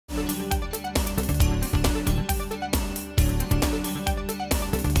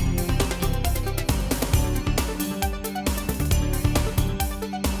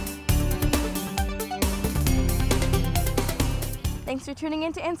tuning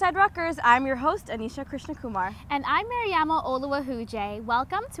into Inside Rutgers. I'm your host, Anisha Krishnakumar. And I'm Mariama Oluwahuje.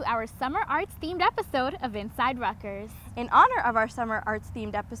 Welcome to our Summer Arts themed episode of Inside Rutgers. In honor of our Summer Arts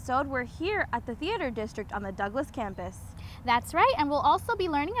themed episode, we're here at the Theater District on the Douglas campus. That's right, and we'll also be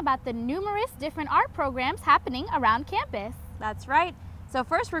learning about the numerous different art programs happening around campus. That's right. So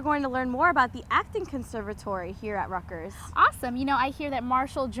first, we're going to learn more about the Acting Conservatory here at Rutgers. Awesome. You know, I hear that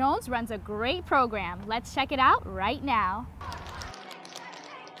Marshall Jones runs a great program. Let's check it out right now.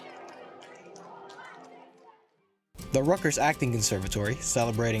 The Rutgers Acting Conservatory,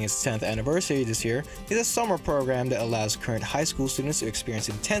 celebrating its 10th anniversary this year, is a summer program that allows current high school students to experience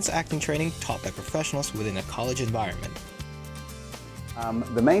intense acting training taught by professionals within a college environment.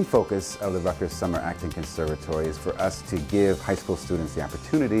 The main focus of the Rutgers Summer Acting Conservatory is for us to give high school students the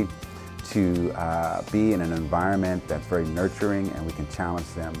opportunity to be in an environment that's very nurturing, and we can challenge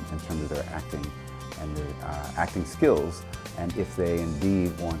them in terms of their acting and their acting skills, and if they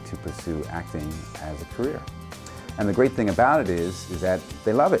indeed want to pursue acting as a career. And the great thing about it is that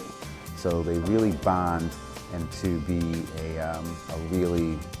they love it. So they really bond and to be a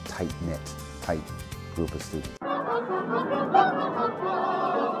really tight-knit, tight group of students. But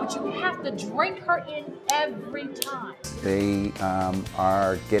you have to drink her in every time. They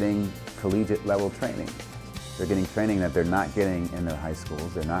are getting collegiate level training. They're getting training that they're not getting in their high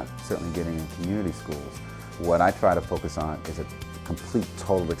schools. They're not certainly getting in community schools. What I try to focus on is a complete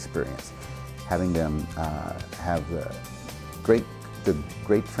total experience. Having them have the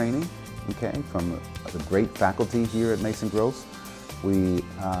great training, okay, from the great faculty here at Mason Gross. We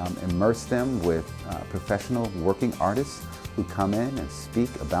immerse them with professional working artists who come in and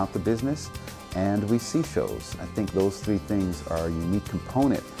speak about the business, and we see shows. I think those three things are a unique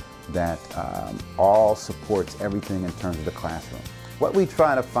component that all supports everything in terms of the classroom. What we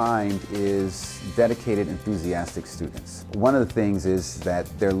try to find is dedicated, enthusiastic students. One of the things is that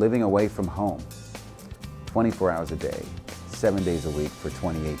they're living away from home 24 hours a day, 7 days a week for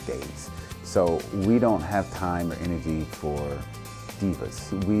 28 days. So we don't have time or energy for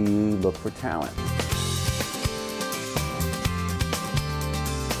divas. We look for talent.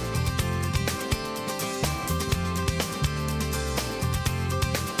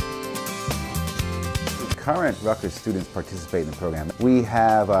 Current Rutgers students participate in the program. We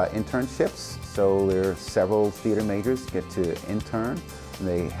have internships, so there are several theater majors get to intern.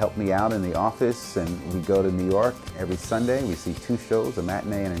 They help me out in the office, and we go to New York every Sunday. We see 2 shows, a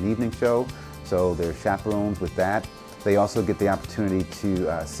matinee and an evening show, so they're chaperones with that. They also get the opportunity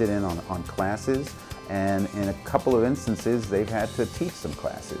to sit in on classes, and in a couple of instances, they've had to teach some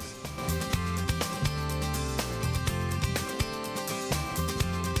classes.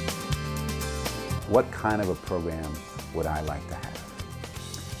 What kind of a program would I like to have?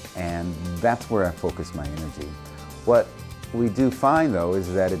 And that's where I focus my energy. What we do find, though,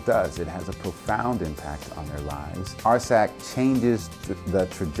 is that it does. It has a profound impact on their lives. RSAC changes the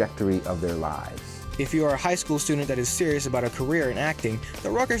trajectory of their lives. If you are a high school student that is serious about a career in acting,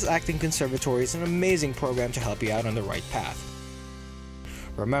 the Rutgers Acting Conservatory is an amazing program to help you out on the right path.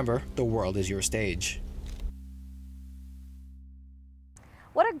 Remember, the world is your stage.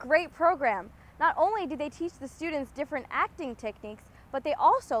 What a great program! Not only do they teach the students different acting techniques, but they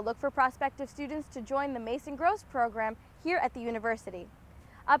also look for prospective students to join the Mason Gross program here at the university.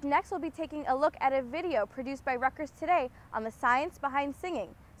 Up next, we'll be taking a look at a video produced by Rutgers Today on the science behind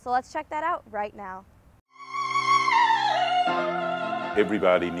singing. So let's check that out right now.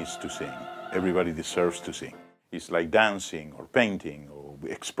 Everybody needs to sing. Everybody deserves to sing. It's like dancing or painting or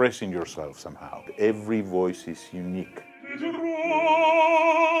expressing yourself somehow. Every voice is unique.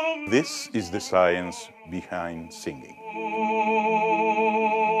 This is the science behind singing.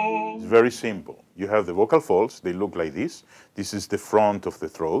 It's very simple. You have the vocal folds, they look like this. This is the front of the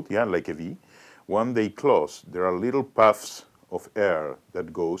throat, yeah, like a V. When they close, there are little puffs of air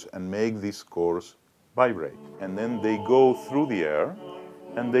that goes and make these cords vibrate. And then they go through the air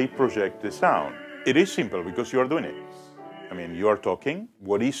and they project the sound. It is simple because you are doing it. I mean, you are talking.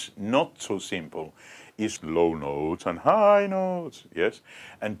 What is not so simple is low notes and high notes, yes?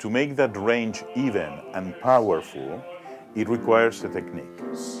 And to make that range even and powerful, it requires a technique.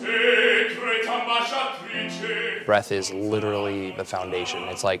 Breath is literally the foundation.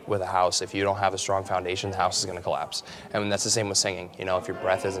 It's like with a house. If you don't have a strong foundation, the house is going to collapse. And that's the same with singing. You know, if your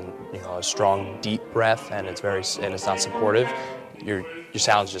breath isn't, a strong, deep breath and it's not supportive, your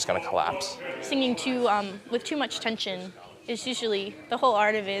sound's just going to collapse. Singing with too much tension is usually, the whole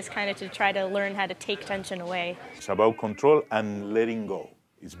art of it is kind of to try to learn how to take tension away. It's about control and letting go.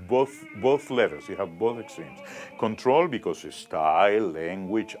 It's both levels, you have both extremes. Control because it's style,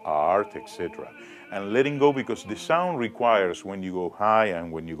 language, art, etc. and letting go, because the sound requires, when you go high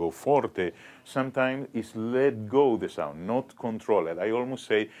and when you go forte, sometimes it's let go the sound, not control it. I almost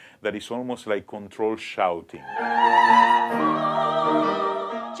say that it's almost like control shouting.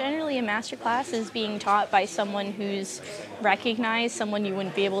 Generally, a master class is being taught by someone who's recognized, someone you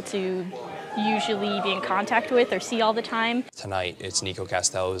wouldn't be able to usually be in contact with or see all the time. Tonight, it's Nico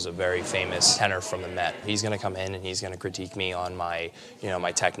Castello, who's a very famous tenor from the Met. He's going to come in and he's going to critique me on my,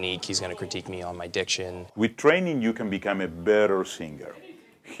 my technique. He's going to critique me on my diction. With training, you can become a better singer.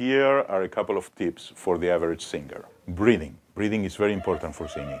 Here are a couple of tips for the average singer. Breathing. Breathing is very important for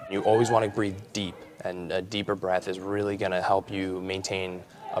singing. You always want to breathe deep, and a deeper breath is really going to help you maintain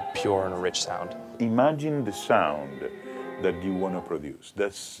a pure and a rich sound. Imagine the sound that you want to produce.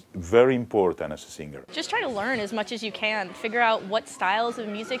 That's very important as a singer. Just try to learn as much as you can. Figure out what styles of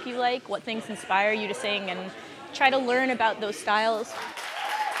music you like, what things inspire you to sing, and try to learn about those styles.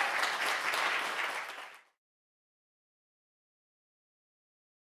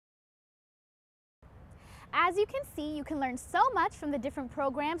 As you can see, you can learn so much from the different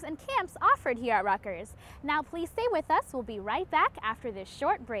programs and camps offered here at Rutgers. Now please stay with us. We'll be right back after this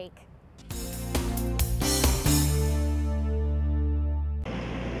short break.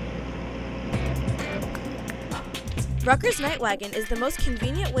 Rutgers Night Wagon is the most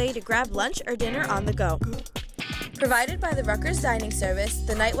convenient way to grab lunch or dinner on the go. Provided by the Rutgers Dining Service,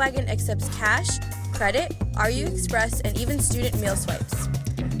 the Night Wagon accepts cash, credit, RU Express, and even student meal swipes.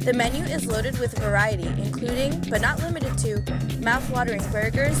 The menu is loaded with variety, including, but not limited to, mouth-watering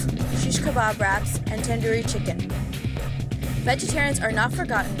burgers, shish kebab wraps, and tandoori chicken. Vegetarians are not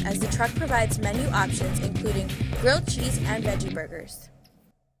forgotten, as the truck provides menu options including grilled cheese and veggie burgers.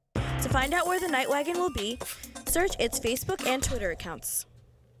 To find out where the Night Wagon will be, search its Facebook and Twitter accounts.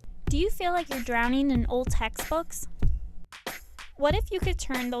 Do you feel like you're drowning in old textbooks? What if you could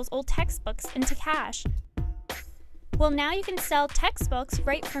turn those old textbooks into cash? Well, now you can sell textbooks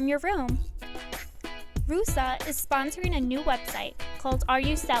right from your room. RUSA is sponsoring a new website called Are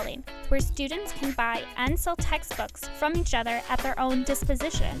You Selling, where students can buy and sell textbooks from each other at their own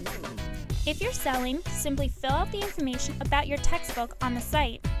disposition. If you're selling, simply fill out the information about your textbook on the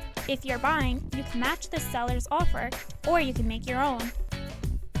site. If you're buying, you can match the seller's offer, or you can make your own.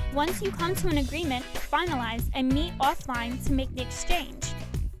 Once you come to an agreement, finalize and meet offline to make the exchange.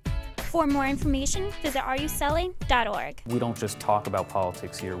 For more information, visit areyouselling.org. We don't just talk about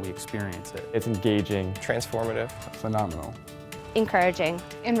politics here, we experience it. It's engaging, Transformative. phenomenal. Encouraging.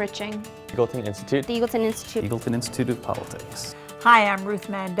 Enriching. Eagleton Institute. The Eagleton Institute. Eagleton Institute of Politics. Hi, I'm Ruth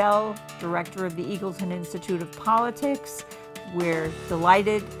Mandel, Director of the Eagleton Institute of Politics. We're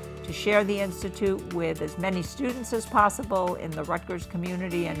delighted to share the Institute with as many students as possible in the Rutgers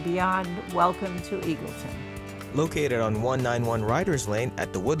community and beyond. Welcome to Eagleton. Located on 191 Riders Lane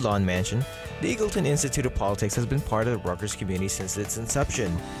at the Woodlawn Mansion, the Eagleton Institute of Politics has been part of the Rutgers community since its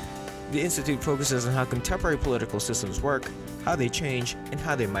inception. The Institute focuses on how contemporary political systems work, how they change, and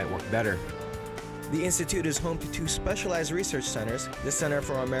how they might work better. The Institute is home to two specialized research centers, the Center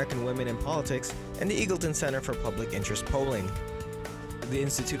for American Women in Politics and the Eagleton Center for Public Interest Polling. The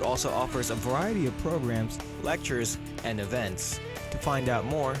Institute also offers a variety of programs, lectures, and events. To find out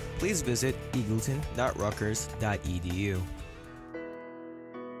more, please visit eagleton.rutgers.edu.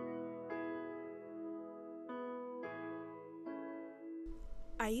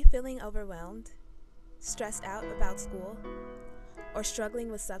 Are you feeling overwhelmed, stressed out about school, or struggling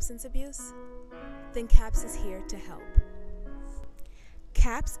with substance abuse? Then CAPS is here to help.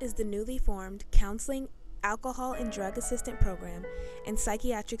 CAPS is the newly formed Counseling, Alcohol and Drug Assistant Program and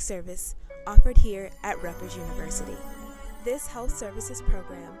Psychiatric Service offered here at Rutgers University. This health services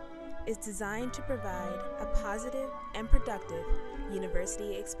program is designed to provide a positive and productive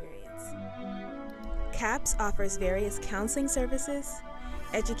university experience. CAPS offers various counseling services,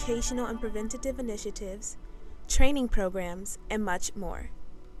 educational and preventative initiatives, training programs, and much more.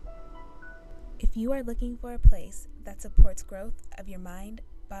 If you are looking for a place that supports growth of your mind,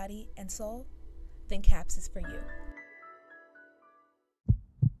 body, and soul, then CAPS is for you.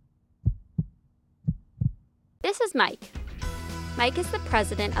 This is Mike. Mike is the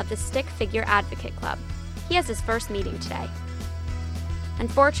president of the Stick Figure Advocate Club. He has his first meeting today.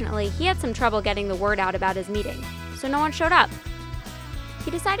 Unfortunately, he had some trouble getting the word out about his meeting, so no one showed up.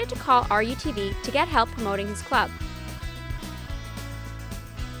 He decided to call RUTV to get help promoting his club.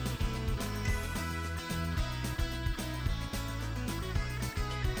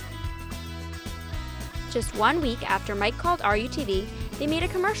 Just 1 week after Mike called RUTV, they made a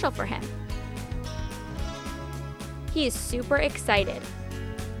commercial for him. He is super excited.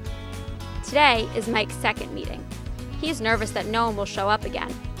 Today is Mike's second meeting. He is nervous that no one will show up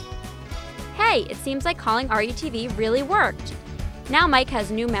again. Hey, it seems like calling RUTV really worked. Now Mike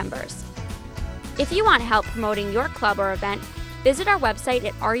has new members. If you want help promoting your club or event, visit our website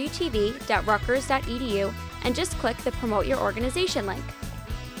at rutv.rutgers.edu and just click the Promote Your Organization link.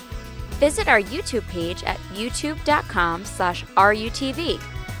 Visit our YouTube page at youtube.com/RUTV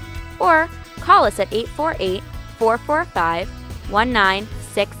or call us at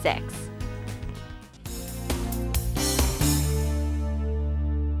 848-445-1966.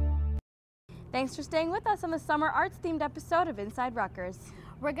 Thanks for staying with us on the summer arts-themed episode of Inside Rutgers.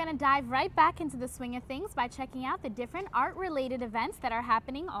 We're going to dive right back into the swing of things by checking out the different art-related events that are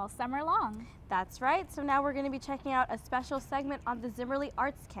happening all summer long. That's right. So now we're going to be checking out a special segment on the Zimmerly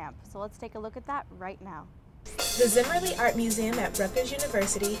Arts Camp. So let's take a look at that right now. The Zimmerly Art Museum at Rutgers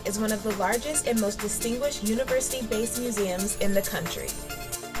University is one of the largest and most distinguished university-based museums in the country.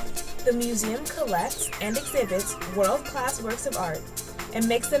 The museum collects and exhibits world-class works of art and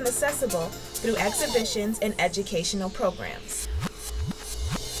makes them accessible through exhibitions and educational programs.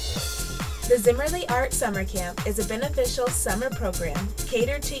 The Zimmerly Art Summer Camp is a beneficial summer program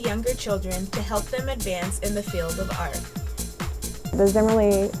catered to younger children to help them advance in the field of art. The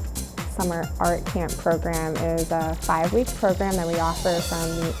Zimmerly Summer Art Camp program is a 5-week program that we offer from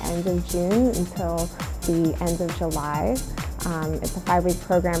the end of June until the end of July. It's a 5-week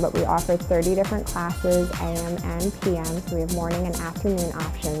program, but we offer 30 different classes, AM and PM, so we have morning and afternoon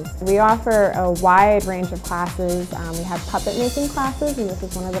options. We offer a wide range of classes. We have puppet making classes, and this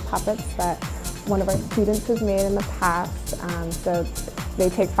is one of the puppets that one of our students has made in the past. So they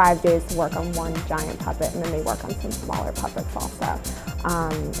take 5 days to work on one giant puppet, and then they work on some smaller puppets also.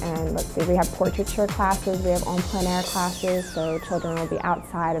 And let's see, we have portraiture classes, we have en plein air classes, so children will be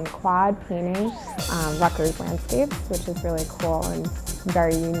outside in the quad painting Rutgers landscapes, which is really cool and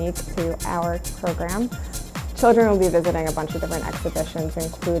very unique to our program. Children will be visiting a bunch of different exhibitions,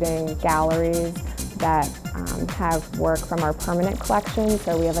 including galleries that have work from our permanent collection.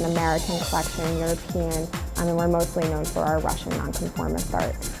 So we have an American collection, European, and we're mostly known for our Russian nonconformist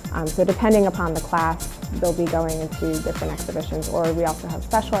art. So depending upon the class, they'll be going into different exhibitions, or we also have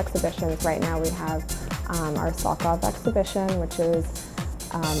special exhibitions. Right now we have our Solkov exhibition, which is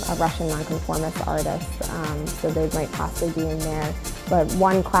a Russian nonconformist artist, so they might possibly be in there. But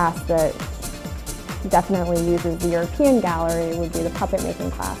one class that definitely uses the European gallery would be the puppet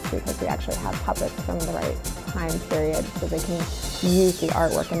making class, because we actually have puppets from the right time period, so they can use the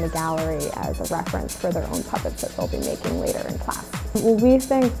artwork in the gallery as a reference for their own puppets that they'll be making later in class. Well, we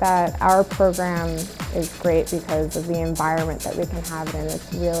think that our program is great because of the environment that we can have it in.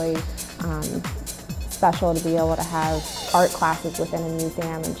 It's really special to be able to have art classes within a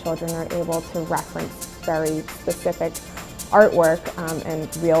museum, and children are able to reference very specific artwork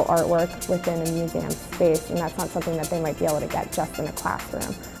and real artwork within a museum space, and that's not something that they might be able to get just in a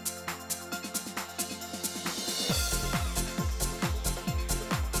classroom.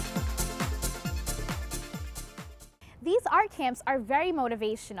 These art camps are very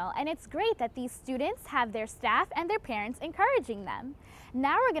motivational, and it's great that these students have their staff and their parents encouraging them.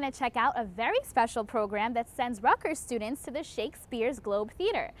 Now we're going to check out a very special program that sends Rutgers students to the Shakespeare's Globe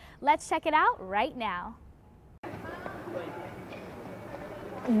Theater. Let's check it out right now.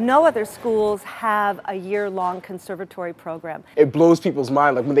 No other schools have a year-long conservatory program. It blows people's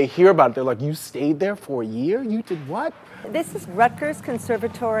mind. Like when they hear about it, they're like, you stayed there for a year? You did what? This is Rutgers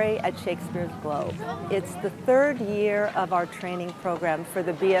Conservatory at Shakespeare's Globe. It's the 3rd year of our training program for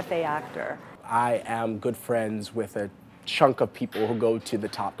the BFA actor. I am good friends with a chunk of people who go to the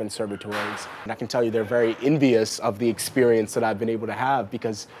top conservatories. And I can tell you they're very envious of the experience that I've been able to have,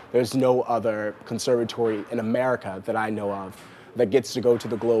 because there's no other conservatory in America that I know of that gets to go to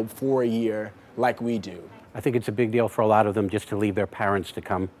the Globe for a year like we do. I think it's a big deal for a lot of them just to leave their parents to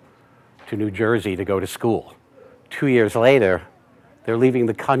come to New Jersey to go to school. 2 years later, they're leaving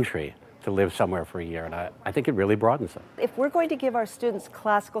the country to live somewhere for a year, and I think it really broadens them. If we're going to give our students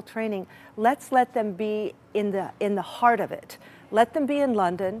classical training, let's let them be in the heart of it. Let them be in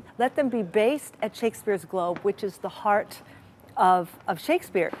London, let them be based at Shakespeare's Globe, which is the heart of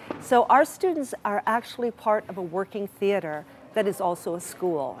Shakespeare. So our students are actually part of a working theater that is also a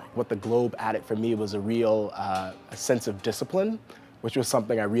school. What the Globe added for me was a real a sense of discipline, which was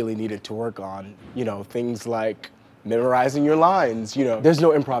something I really needed to work on. You know, things like memorizing your lines. You know, there's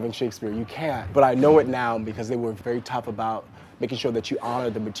no improv in Shakespeare, you can't. But I know it now because they were very tough about making sure that you honor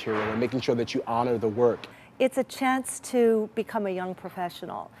the material and making sure that you honor the work. It's a chance to become a young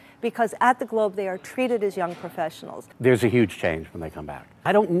professional, because at the Globe they are treated as young professionals. There's a huge change when they come back.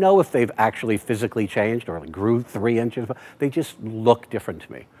 I don't know if they've actually physically changed or like grew 3 inches. They just look different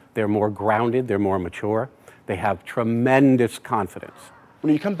to me. They're more grounded, they're more mature. They have tremendous confidence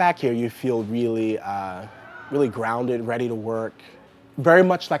When you come back here, you feel really, really grounded, ready to work. Very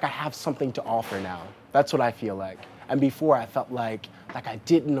much like I have something to offer now. That's what I feel like. And before I felt like I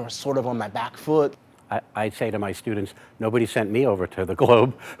didn't, or sort of on my back foot. I say to my students, nobody sent me over to the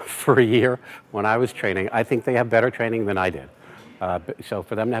Globe for a year when I was training. I think they have better training than I did. So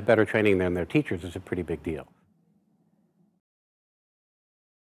for them to have better training than their teachers is a pretty big deal.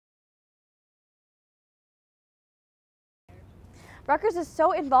 Rutgers is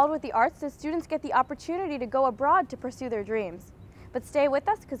so involved with the arts that students get the opportunity to go abroad to pursue their dreams. But stay with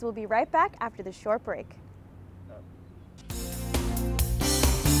us because we'll be right back after this short break.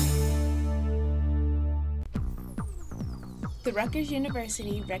 The Rutgers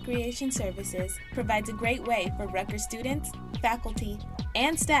University Recreation Services provides a great way for Rutgers students, faculty,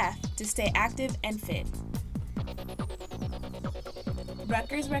 and staff to stay active and fit.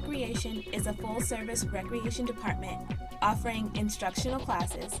 Rutgers Recreation is a full-service recreation department offering instructional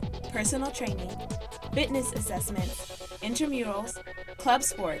classes, personal training, fitness assessments, intramurals, club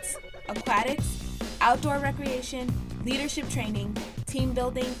sports, aquatics, outdoor recreation, leadership training, team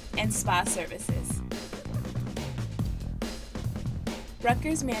building, and spa services.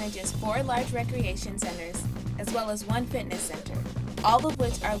 Rutgers manages 4 large recreation centers, as well as 1 fitness center, all of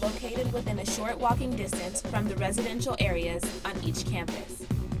which are located within a short walking distance from the residential areas on each campus.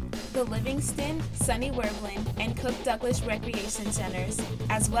 The Livingston, Sunny Werblin, and Cook Douglas recreation centers,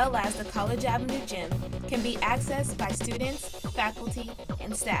 as well as the College Avenue Gym, can be accessed by students, faculty,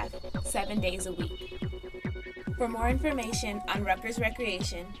 and staff 7 days a week. For more information on Rutgers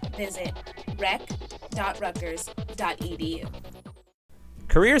Recreation, visit rec.rutgers.edu.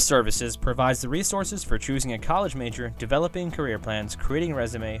 Career Services provides the resources for choosing a college major, developing career plans, creating a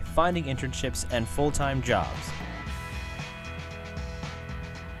resume, finding internships, and full-time jobs.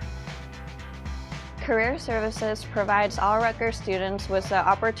 Career Services provides all Rutgers students with the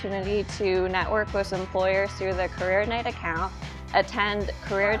opportunity to network with employers through the Career Night account, attend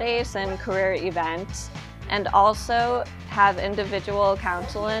career days and career events, and also have individual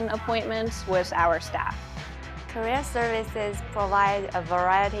counseling appointments with our staff. Career Services provide a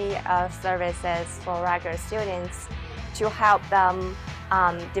variety of services for Rutgers students to help them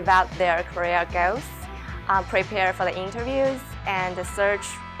develop their career goals, prepare for the interviews, and search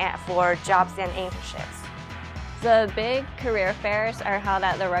for jobs and internships. The big career fairs are held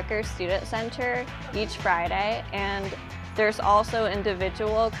at the Rutgers Student Center each Friday, and there's also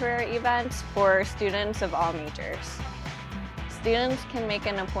individual career events for students of all majors. Students can make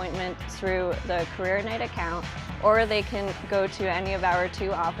an appointment through the Career Night account, or they can go to any of our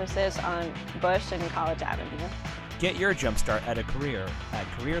 2 offices on Bush and College Avenue. Get your jumpstart at a career at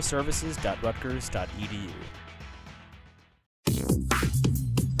careerservices.rutgers.edu.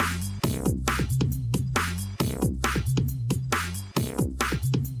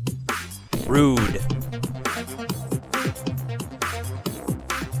 Rude.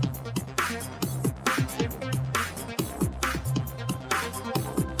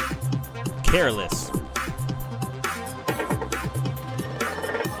 Careless.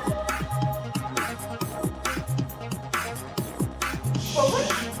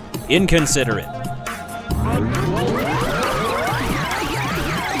 Inconsiderate.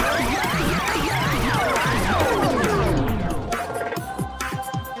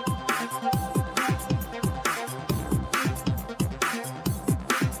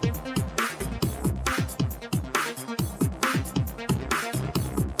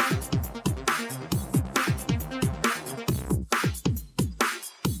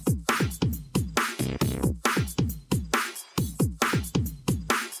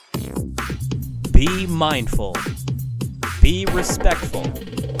 Be mindful. Be respectful.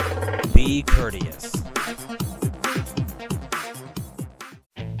 Be courteous.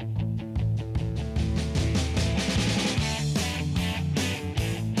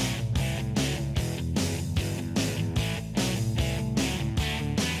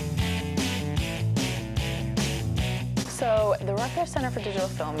 So the Rutgers Center for Digital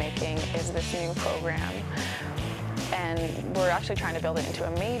Filmmaking is this new program, and we're actually trying to build it into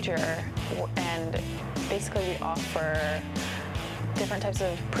a major, and basically we offer different types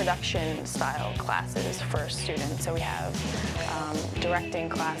of production style classes for students. So we have directing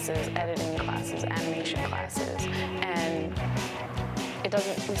classes, editing classes, animation classes, and the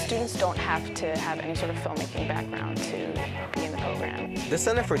students don't have to have any sort of filmmaking background to be in the program. The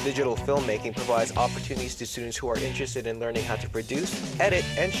Center for Digital Filmmaking provides opportunities to students who are interested in learning how to produce, edit,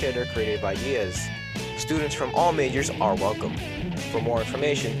 and share their creative ideas. Students from all majors are welcome. For more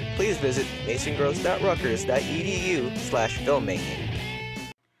information, please visit masongrowth.rutgers.edu/filmmaking.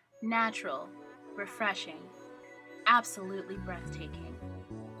 Natural, refreshing, absolutely breathtaking.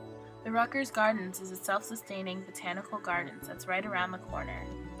 The Rutgers Gardens is a self-sustaining botanical gardens that's right around the corner.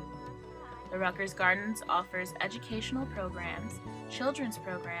 The Rutgers Gardens offers educational programs, children's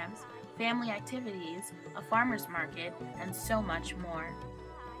programs, family activities, a farmer's market, and so much more.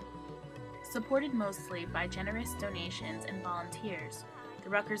 Supported mostly by generous donations and volunteers, the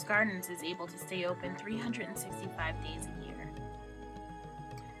Rutgers Gardens is able to stay open 365 days a year.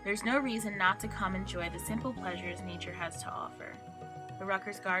 There's no reason not to come enjoy the simple pleasures nature has to offer. The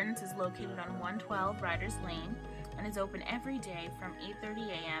Rutgers Gardens is located on 112 Riders Lane and is open every day from 8:30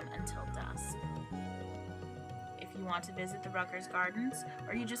 a.m. until dusk. If you want to visit the Rutgers Gardens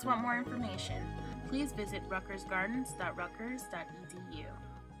or you just want more information, please visit rutgersgardens.rutgers.edu.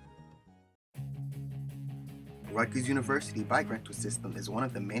 Rutgers University Bike Rental System is one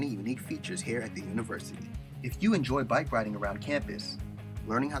of the many unique features here at the university. If you enjoy bike riding around campus,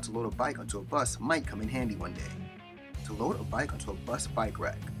 learning how to load a bike onto a bus might come in handy one day. To load a bike onto a bus bike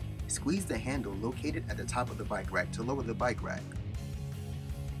rack, squeeze the handle located at the top of the bike rack to lower the bike rack.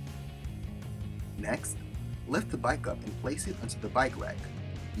 Next, lift the bike up and place it onto the bike rack,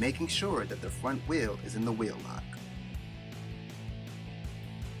 making sure that the front wheel is in the wheel lock.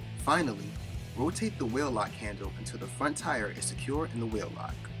 Finally, rotate the wheel lock handle until the front tire is secure in the wheel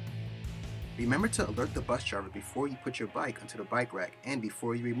lock. Remember to alert the bus driver before you put your bike onto the bike rack and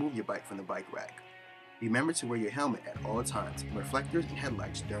before you remove your bike from the bike rack. Remember to wear your helmet at all times and reflectors and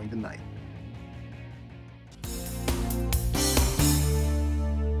headlights during the night.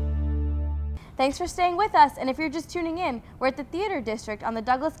 Thanks for staying with us, and if you're just tuning in, we're at the Theater District on the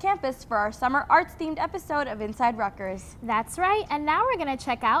Douglas campus for our summer arts-themed episode of Inside Rutgers. That's right, and now we're going to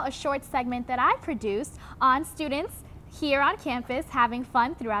check out a short segment that I produced on students here on campus having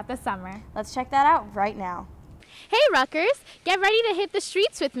fun throughout the summer. Let's check that out right now. Hey Rutgers, get ready to hit the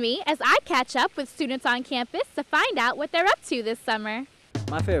streets with me as I catch up with students on campus to find out what they're up to this summer.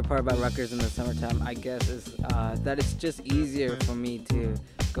 My favorite part about Rutgers in the summertime, I guess, is that it's just easier for me to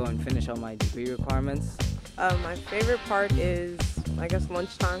go and finish all my degree requirements. My favorite part is, I guess,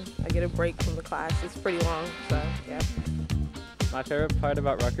 lunchtime. I get a break from the class. It's pretty long, so yeah. My favorite part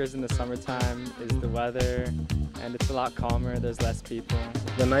about Rutgers in the summertime is the weather, and it's a lot calmer, there's less people.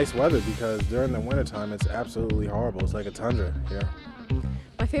 The nice weather, because during the wintertime it's absolutely horrible. It's like a tundra here.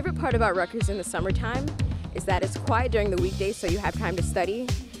 My favorite part about Rutgers in the summertime is that it's quiet during the weekdays, so you have time to study.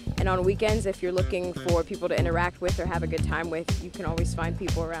 And on weekends, if you're looking for people to interact with or have a good time with, you can always find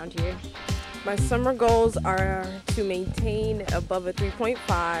people around here. My summer goals are to maintain above a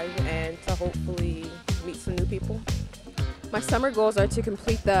 3.5 and to hopefully meet some new people. My summer goals are to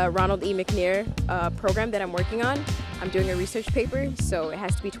complete the Ronald E. McNair program that I'm working on. I'm doing a research paper, so it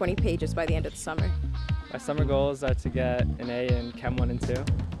has to be 20 pages by the end of the summer. My summer goals are to get an A in Chem 1 and 2.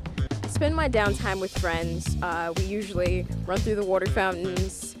 I spend my downtime with friends. We usually run through the water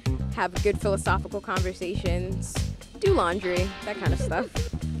fountains, have good philosophical conversations, do laundry, that kind of stuff.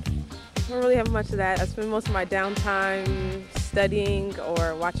 I don't really have much of that. I spend most of my downtime studying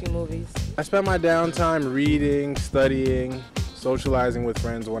or watching movies. I spend my downtime reading, studying, socializing with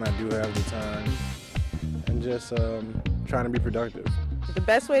friends when I do have the time, and just trying to be productive. The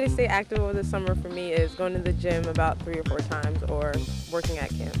best way to stay active over the summer for me is going to the gym about 3 or 4 times or working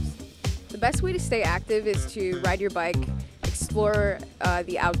at camps. The best way to stay active is to ride your bike, explore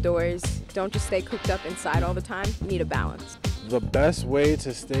the outdoors. Don't just stay cooped up inside all the time. You need a balance. The best way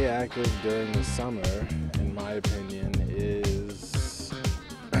to stay active during the summer, in my opinion, is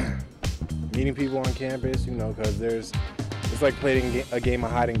meeting people on campus, you know, because it's like playing a game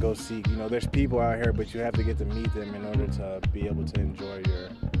of hide and go seek. You know, there's people out here, but you have to get to meet them in order to be able to enjoy your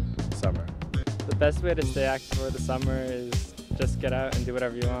summer. The best way to stay active for the summer is just get out and do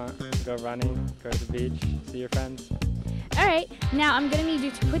whatever you want. Go running, go to the beach, see your friends. All right, now I'm gonna need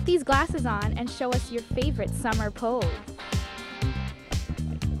you to put these glasses on and show us your favorite summer pose.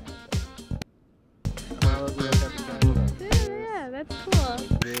 Yeah, that's cool.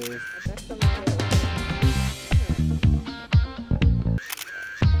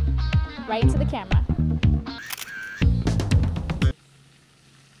 Right into the camera.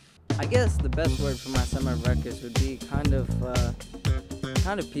 I guess the best word for my summer at Rutgers would be kind of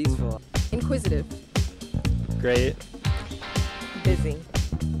peaceful. Inquisitive. Great. Busy.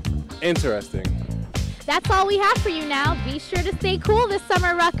 Interesting. That's all we have for you now. Be sure to stay cool this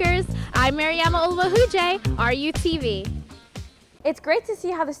summer, Rutgers. I'm Mariama Olwahuje, RUTV. It's great to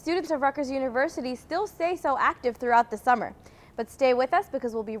see how the students of Rutgers University still stay so active throughout the summer. But stay with us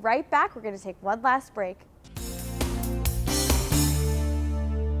because we'll be right back. We're going to take one last break.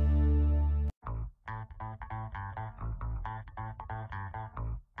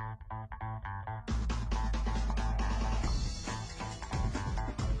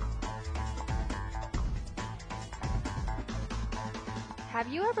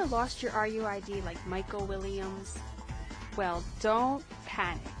 Have you ever lost your RUID like Michael Williams? Well, don't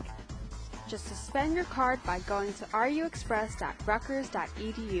panic. Just suspend your card by going to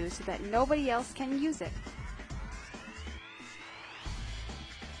ruexpress.rutgers.edu so that nobody else can use it.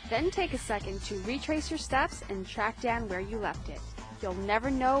 Then take a second to retrace your steps and track down where you left it. You'll never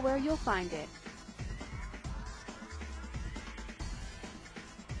know where you'll find it.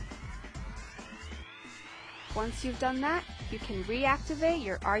 Once you've done that, you can reactivate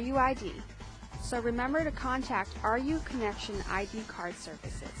your RUID. So remember to contact RU Connection ID Card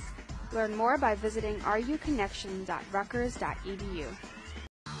Services. Learn more by visiting ruconnection.rutgers.edu.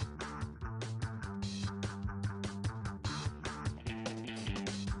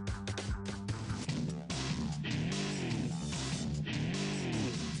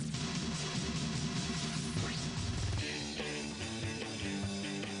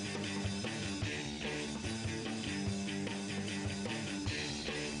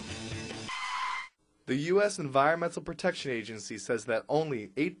 The U.S. Environmental Protection Agency says that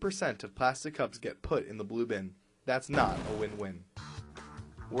only 8% of plastic cups get put in the blue bin. That's not a win-win.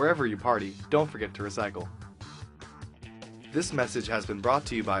 Wherever you party, don't forget to recycle. This message has been brought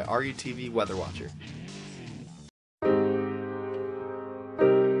to you by RUTV Weather Watcher.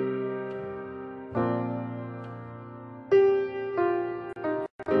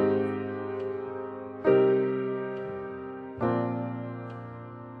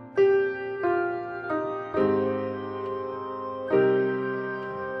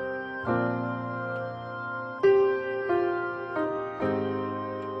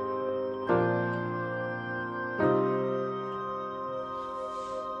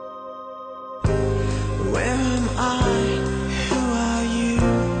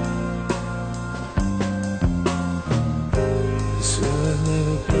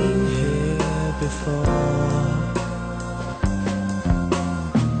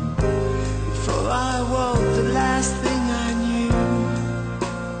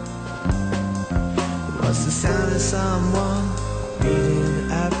 Someone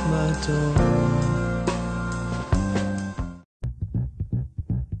beating at my door.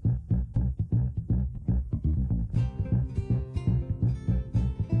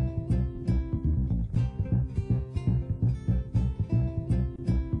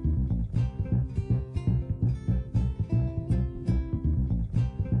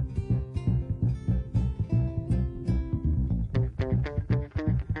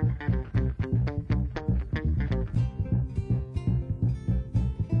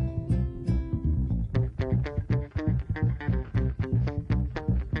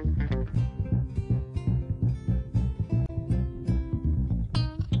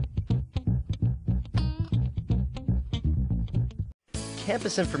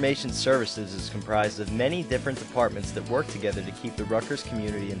 Campus Information Services is comprised of many different departments that work together to keep the Rutgers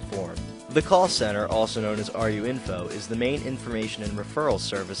community informed. The call center, also known as RU Info, is the main information and referral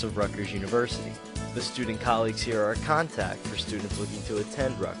service of Rutgers University. The student colleagues here are a contact for students looking to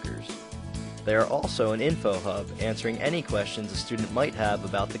attend Rutgers. They are also an info hub, answering any questions a student might have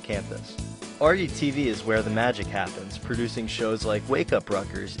about the campus. RUTV is where the magic happens, producing shows like Wake Up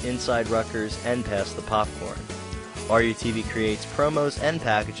Rutgers, Inside Rutgers, and Pass the Popcorn. RUTV creates promos and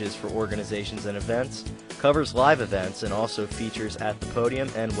packages for organizations and events, covers live events, and also features At the Podium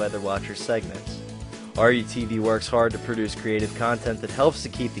and Weather Watcher segments. RUTV works hard to produce creative content that helps to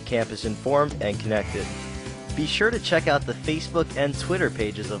keep the campus informed and connected. Be sure to check out the Facebook and Twitter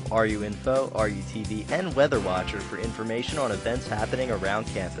pages of RU Info, RUTV, and Weather Watcher for information on events happening around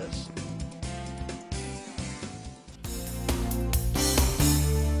campus.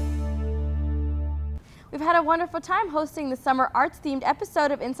 We've had a wonderful time hosting the summer arts-themed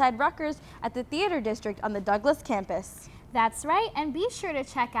episode of Inside Rutgers at the Theater District on the Douglas campus. That's right, and be sure to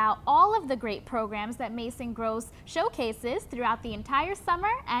check out all of the great programs that Mason Groves showcases throughout the entire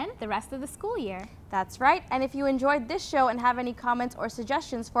summer and the rest of the school year. That's right, and if you enjoyed this show and have any comments or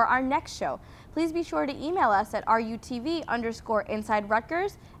suggestions for our next show, please be sure to email us at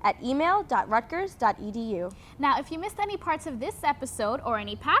rutv_InsideRutgers@email.rutgers.edu. Now, if you missed any parts of this episode or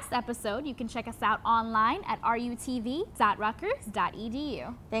any past episode, you can check us out online at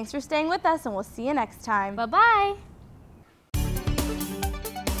rutv.rutgers.edu. Thanks for staying with us, and we'll see you next time. Bye-bye.